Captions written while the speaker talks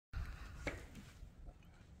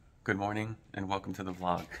Good morning and welcome to the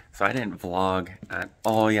vlog. So I didn't vlog at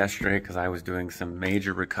all yesterday because I was doing some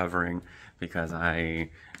major recovering because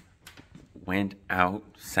I went out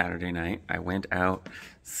Saturday night. I went out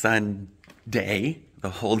Sunday,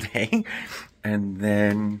 the whole day. And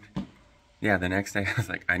then, yeah, the next day I was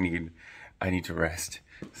like, I need to rest.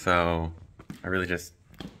 So I really just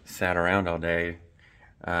sat around all day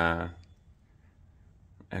and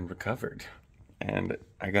recovered. And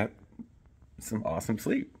I got some awesome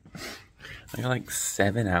sleep. I got like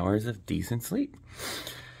 7 hours of decent sleep.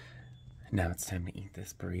 Now it's time to eat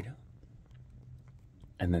this burrito.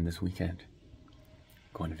 And then this weekend,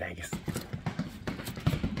 going to Vegas.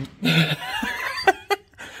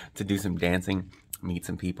 To do some dancing, meet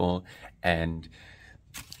some people, and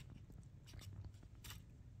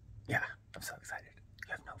yeah, I'm so excited.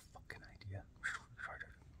 You have no fucking idea.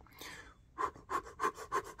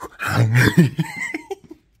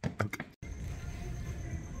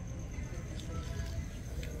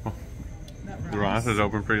 The Ross is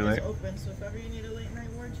open pretty late. It's open, so if ever you need a late night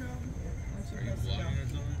wardrobe, are you vlogging or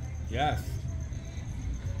something? Yes.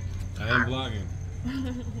 I am vlogging.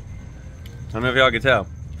 I don't know if y'all can tell.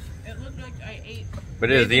 It looked like I ate.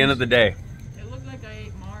 But it is the end of the day. It looked like I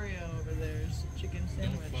ate Mario over there's chicken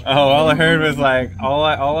sandwich. Oh, all I heard was like all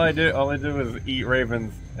I did was eat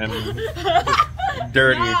ravens and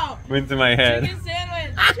dirty went to my head. Chicken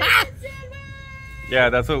sandwich. Chicken sandwich. Yeah,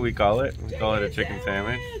 that's what we call it. We call it a chicken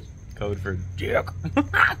sandwich. Code for dick.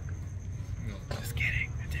 Just kidding.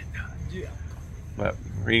 I did not. Yeah. But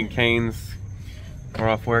we're eating canes. We're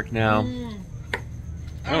off work now.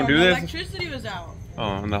 I don't do the this. Electricity was out.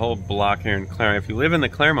 Oh, and the whole block here in Claremont. If you live in the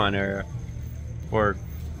Claremont area, or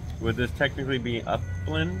would this technically be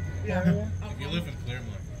Upland? Yeah. If you live in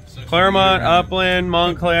Claremont. Claremont, Upland,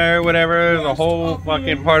 Montclair, whatever. There's a whole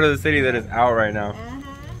fucking part of the city that is out right now.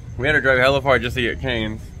 We had to drive hella far just to get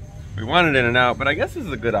canes. We wanted In and Out, but I guess this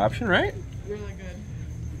is a good option, right? Really good.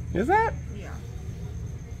 Is that? Yeah.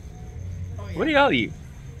 Oh, yeah. What do y'all eat?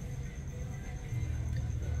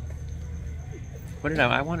 What did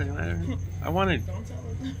I wanted? I wanted. Don't tell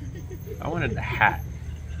us. I wanted the hat.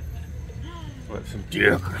 What, some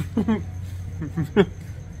dick?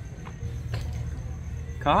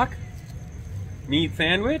 Cock? Meat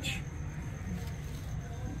sandwich?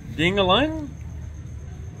 Ding-a-ling?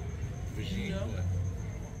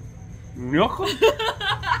 Milk? Okay,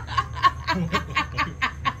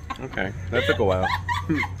 that took a while.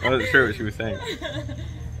 I wasn't sure what she was saying.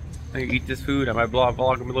 I eat this food. I might vlog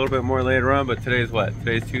a little bit more later on, but today's what?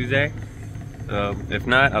 Today's Tuesday. So if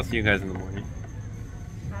not, I'll see you guys in the morning.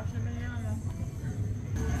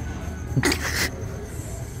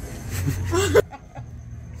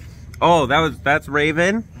 Oh, that's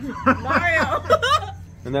Raven. Mario.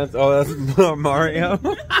 And that's Mario.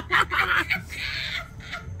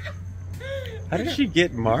 How did she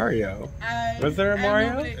get Mario? Was there a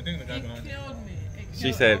Mario? I think the guy behind you. Killed me.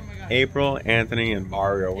 She said April, Anthony, and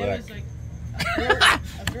Mario. It What? was like a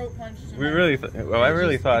throat punch. We really, I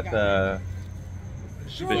really thought the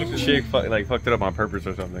chick fucked it up on purpose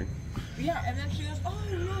or something. Yeah, and then she goes, "Oh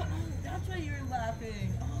no, oh, that's why you were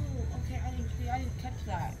laughing. Oh, okay, I didn't catch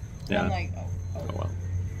that." And Yeah. I'm like, Oh well.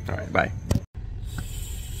 All right, bye.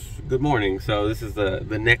 Good morning. So this is the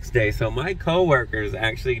next day. So my coworkers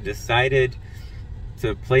actually decided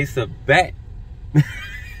to place a bet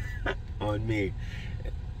on me.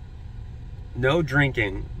 No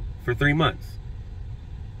drinking for 3 months.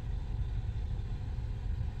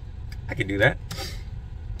 I can do that.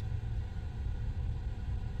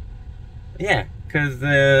 Yeah, because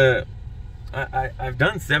I've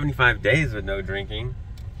done 75 days with no drinking,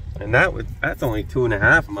 and that's only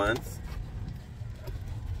 2.5 months.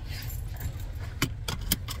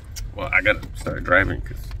 Well, I gotta start driving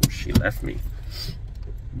because she left me.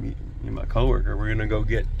 Me and my coworker, we're gonna go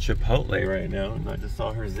get Chipotle right now, and I just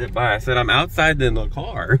saw her zip by. I said, I'm outside in the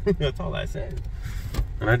car. That's all I said.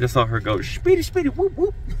 And I just saw her go, speedy, speedy, whoop,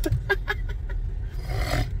 whoop.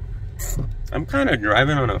 I'm kind of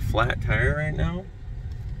driving on a flat tire right now.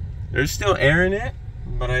 There's still air in it,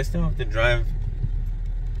 but I still have to drive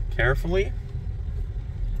carefully.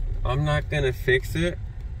 I'm not gonna fix it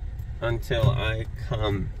until I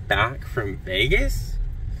come back from Vegas.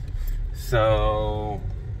 So,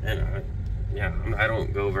 yeah, I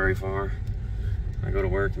don't go very far. I go to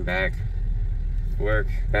work and back. Work,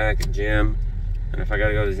 back, gym. And if I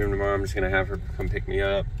gotta go to the gym tomorrow, I'm just gonna have her come pick me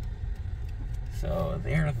up. So,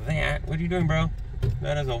 there's that. What are you doing, bro?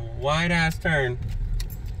 That is a wide-ass turn.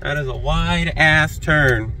 That is a wide-ass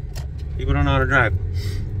turn. People don't know how to drive.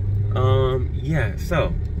 Yeah,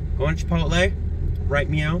 so, going to Chipotle, right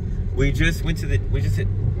meow. We're at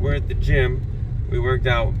the gym. We worked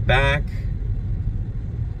out back.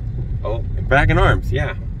 Oh, back and arms,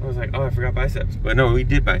 yeah. I was like, oh, I forgot biceps. But no, we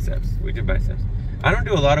did biceps. We did biceps. I don't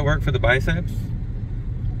do a lot of work for the biceps.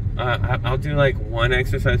 I'll do like one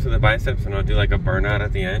exercise for the biceps and I'll do like a burnout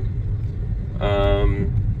at the end.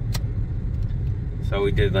 So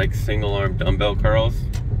we did like single arm dumbbell curls,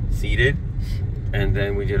 seated. And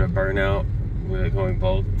then we did a burnout with going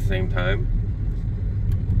both at the same time.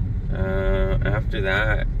 After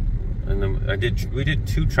that, and then we did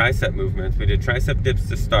 2 tricep movements. We did tricep dips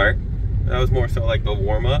to start. That was more so like the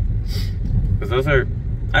warm up, because those are,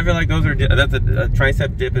 I feel like those are, that's a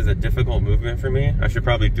tricep dip is a difficult movement for me. I should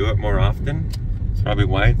probably do it more often. It's probably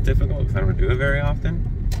why it's difficult, because I don't do it very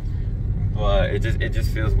often. But it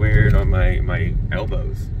just feels weird on my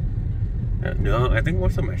elbows. No, I think more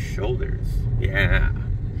so my shoulders. Yeah.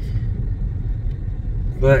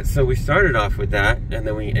 But so we started off with that, and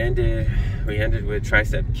then we ended with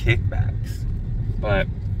tricep kickbacks. But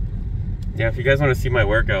yeah, if you guys want to see my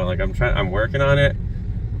workout, like I'm working on it.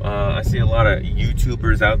 I see a lot of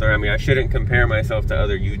YouTubers out there. I mean, I shouldn't compare myself to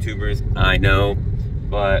other YouTubers, I know,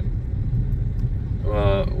 but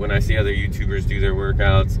when I see other YouTubers do their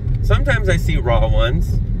workouts, sometimes I see raw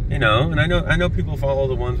ones, you know, and I know people follow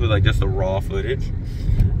the ones with like just the raw footage.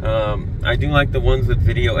 I do like the ones with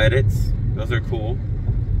video edits. Those are cool.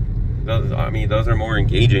 Those are more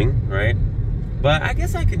engaging, right? But I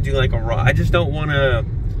guess I could do like a raw. I just don't want to,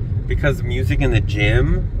 because music in the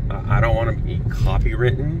gym, I don't want to be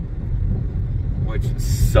copywritten, which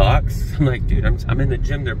sucks. I'm like, dude, I'm in the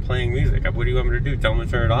gym, they're playing music. What do you want me to do? Tell them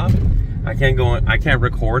to turn it off? I can't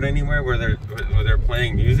record anywhere where they're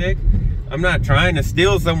playing music. I'm not trying to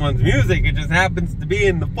steal someone's music, it just happens to be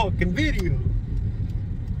in the fucking video.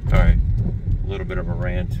 Alright, a little bit of a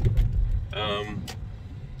rant.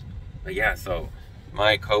 But yeah, so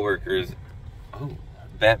my coworkers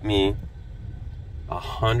bet me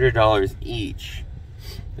 $100 each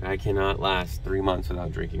that I cannot last 3 months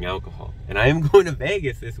without drinking alcohol. And I am going to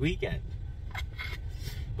Vegas this weekend.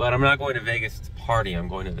 But I'm not going to Vegas to party, I'm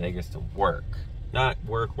going to Vegas to work. Not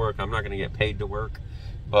work, I'm not going to get paid to work.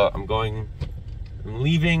 But I'm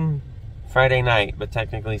leaving Friday night, but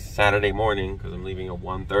technically Saturday morning, because I'm leaving at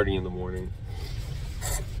 1:30 in the morning.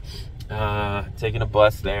 Taking a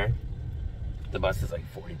bus there. The bus is like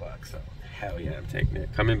 $40, so hell yeah, I'm taking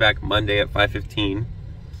it. Coming back Monday at 5:15.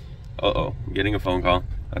 I'm getting a phone call.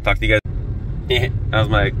 I'll talk to you guys. That was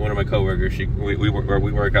one of my coworkers. We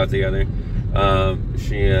work out together.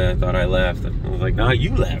 She thought I left. I was like, no,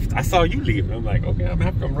 you left. I saw you leave. I'm like, okay, I'm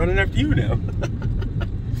running after you now.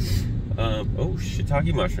 Oh,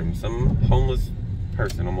 shiitake mushrooms. Some homeless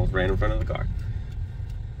person almost ran in front of the car.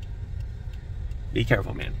 Be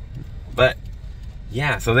careful, man. But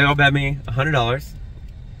yeah, so they all bet me $100,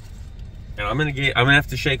 and I'm gonna have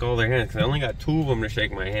to shake all their hands because I only got 2 of them to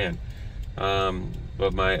shake my hand.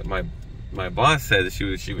 But my boss said that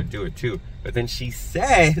she would do it too. But then she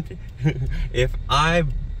said if I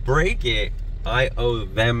break it, I owe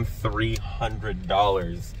them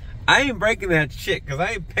 $300. I ain't breaking that shit because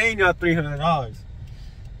I ain't paying y'all $300. I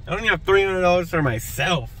don't even have $300 for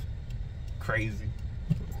myself. Crazy.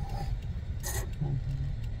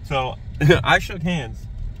 So I shook hands.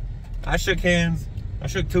 I shook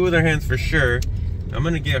 2 of their hands for sure. I'm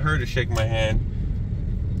gonna get her to shake my hand.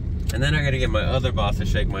 And then I gotta get my other boss to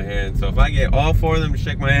shake my hand. So if I get all 4 of them to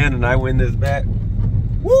shake my hand and I win this bet,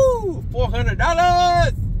 woo!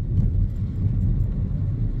 $400!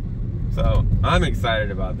 So I'm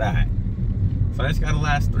excited about that. So I just gotta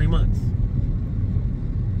last 3 months.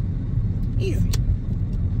 Easy.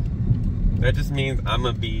 That just means I'm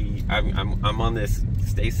on this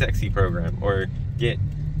Stay Sexy program or Get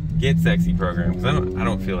Sexy program, because I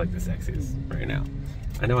don't feel like the sexiest right now.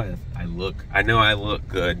 I know I look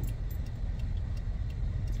good.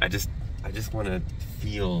 I just want to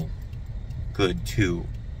feel good too.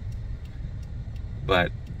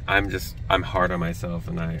 But I'm hard on myself,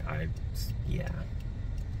 and yeah.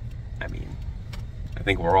 I mean, I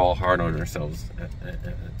think we're all hard on ourselves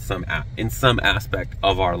in some aspect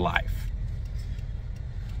of our life.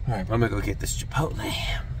 All right, I'm gonna go get this Chipotle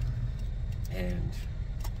and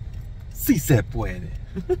si se puede.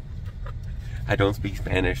 I don't speak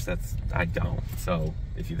Spanish. I don't. So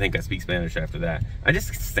if you think I speak Spanish after that, I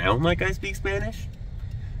just sound like I speak Spanish.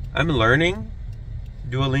 I'm learning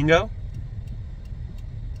Duolingo.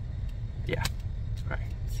 Yeah. All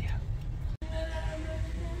right. See ya.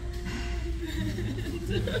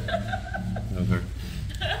 Over.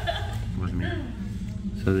 With me.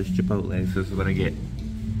 So this Chipotle. So this is what I get.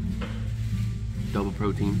 Double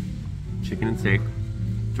protein, chicken and steak,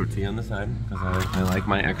 tortilla on the side because I like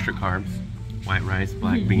my extra carbs. White rice,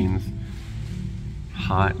 black beans,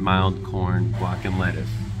 hot, mild corn, guac, and lettuce.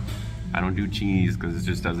 I don't do cheese because it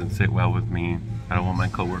just doesn't sit well with me. I don't want my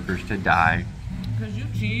coworkers to die. Cause you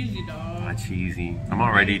cheesy, dog. I'm cheesy. I'm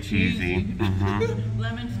already cheesy.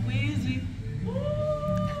 Lemon squeezy.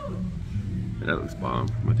 Woo! That looks bomb.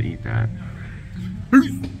 I'm about to eat that.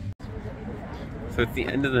 So it's the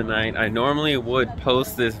end of the night. I normally would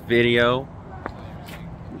post this video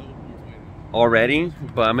already,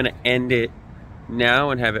 but I'm gonna end it now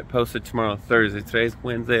and have it posted tomorrow, Thursday. Today's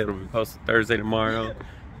Wednesday. It'll be posted Thursday tomorrow.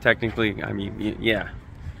 Technically, I mean, yeah.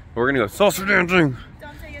 We're gonna go salsa dancing.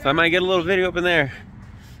 So I might get a little video up in there.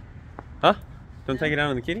 Huh? Don't take it down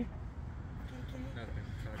on the kitty?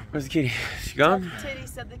 Where's the kitty? She gone? Titty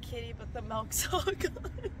said the kitty, but the milk's all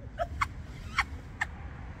gone.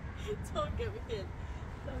 Don't get me in.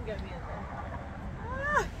 Don't get me in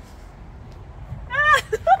there. Ah.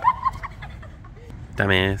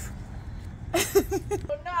 Dumbass. Oh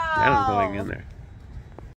no! That is going in there.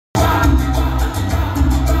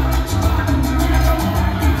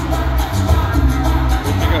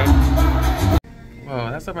 Whoa,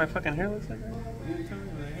 that's what my fucking hair looks like.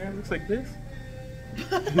 My hair looks like this.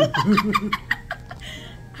 I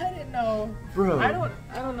didn't know. Bro. I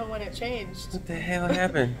don't know when it changed. What the hell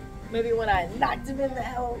happened? Maybe when I knocked him in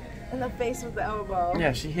the face with the elbow.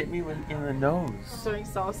 Yeah, she hit me in the nose. Doing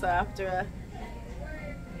salsa after a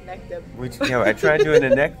neck dip. Which, yeah, I tried doing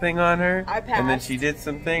a neck thing on her. I passed. And then she did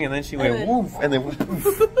something, and then she went woof, and then woof.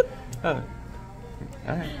 Oh.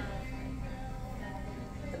 Alright.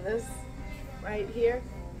 And this right here.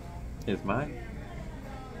 Is mine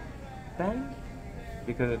bang?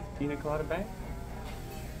 Because it's pina colada bang?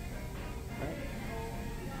 Right.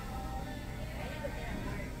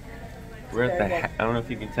 We're at the hat. I don't know if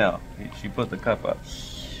you can tell. She put the cup up.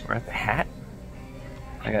 We're at the hat.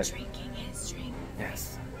 I got Drinking his drink.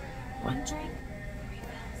 yes. One drink.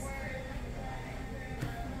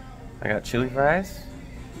 I got chili fries.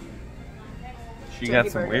 She Turkey got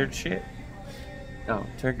some burger. weird shit. Oh,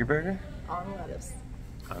 turkey burger On lettuce.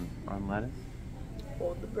 on lettuce.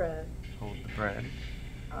 Hold the bread. Hold the bread.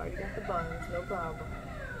 Already got the buns, no problem.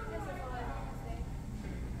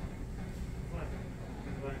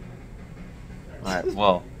 Alright,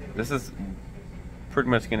 well, this is pretty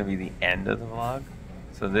much going to be the end of the vlog.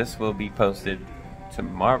 So this will be posted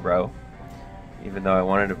tomorrow. Even though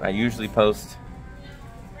I usually post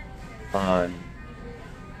on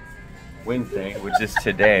Wednesday, which is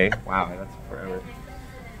today. Wow, that's forever.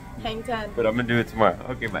 Hang 10. But I'm going to do it tomorrow.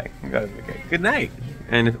 Okay, bye. Okay. Good night.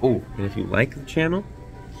 And if you like the channel,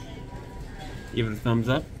 give it a thumbs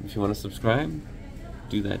up. If you want to subscribe,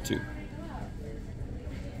 do that too.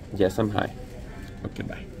 Yes, I'm high. Okay,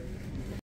 bye.